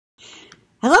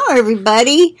Hello,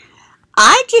 everybody.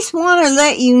 I just want to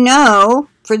let you know,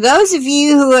 for those of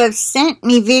you who have sent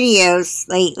me videos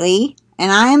lately,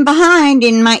 and I am behind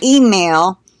in my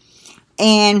email,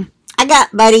 and I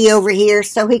got Buddy over here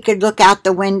so he could look out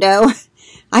the window.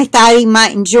 I thought he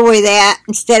might enjoy that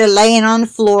instead of laying on the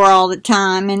floor all the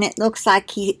time, and it looks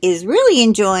like he is really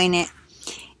enjoying it.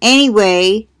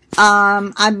 Anyway,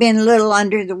 I've been a little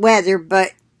under the weather,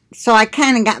 but so I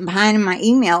kind of got behind in my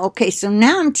email. Okay, so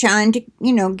now I'm trying to,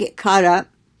 get caught up,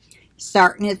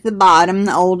 starting at the bottom,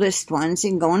 the oldest ones,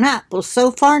 and going up. Well,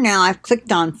 so far now I've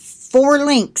clicked on 4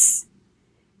 links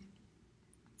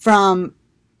from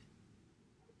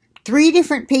 3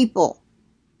 different people,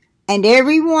 and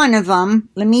every one of them,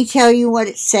 let me tell you what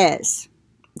it says.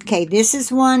 Okay, this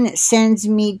is one that sends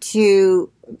me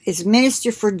to, is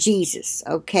Minister for Jesus.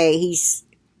 Okay, he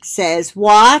says,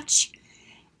 watch.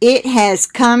 It has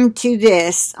come to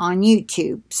this on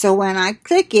YouTube. So when I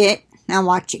click it, now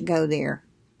watch it go there.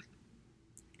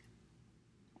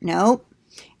 Nope.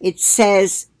 It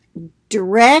says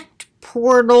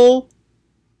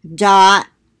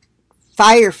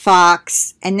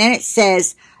directportal.firefox, and then it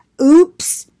says,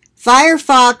 oops,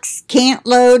 Firefox can't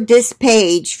load this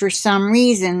page for some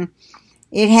reason.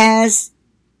 It has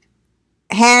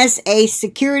a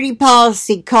security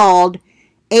policy called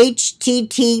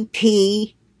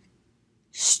HTTP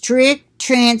Strict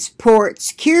Transport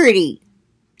Security,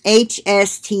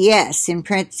 HSTS in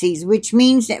parentheses, which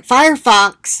means that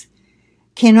Firefox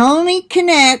can only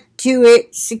connect to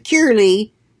it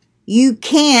securely. You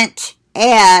can't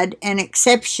add an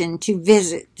exception to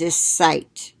visit this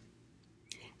site.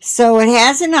 So it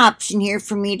has an option here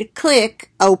for me to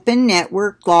click Open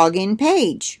Network Login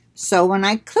Page. So when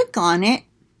I click on it,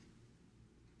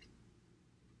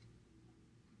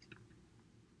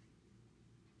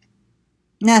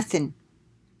 nothing.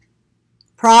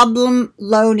 Problem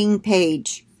loading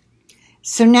page.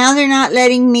 So now they're not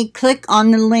letting me click on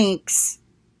the links.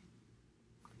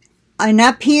 And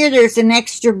up here there's an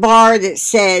extra bar that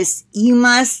says you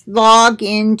must log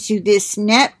into this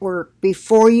network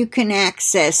before you can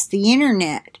access the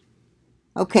internet.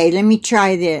 Okay, let me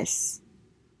try this.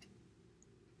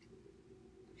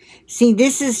 See,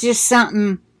 this is just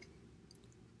something.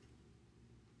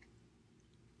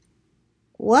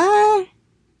 What?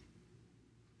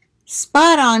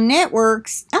 Spot on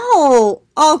networks. Oh,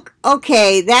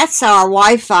 okay. That's our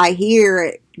Wi-Fi here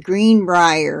at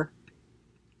Greenbrier.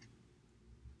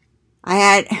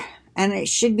 And it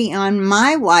should be on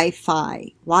my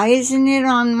Wi-Fi. Why isn't it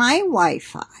on my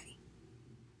Wi-Fi?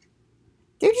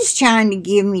 They're just trying to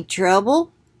give me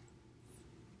trouble.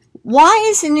 Why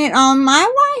isn't it on my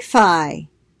Wi-Fi?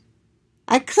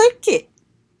 I clicked it.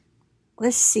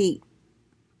 Let's see.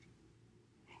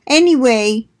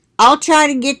 Anyway, I'll try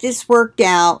to get this worked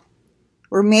out,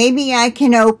 or maybe I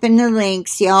can open the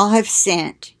links y'all have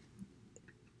sent.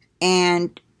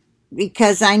 And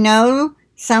because I know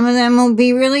some of them will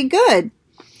be really good.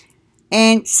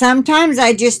 And sometimes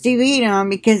I just delete them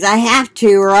because I have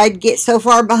to, or I'd get so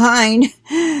far behind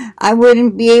I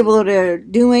wouldn't be able to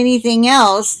do anything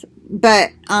else.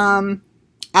 But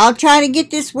I'll try to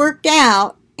get this worked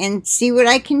out and see what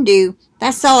I can do.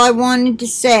 That's all I wanted to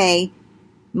say.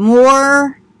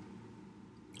 More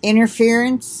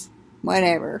interference,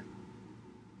 whatever.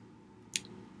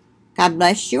 God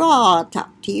bless you all. I'll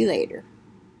talk to you later.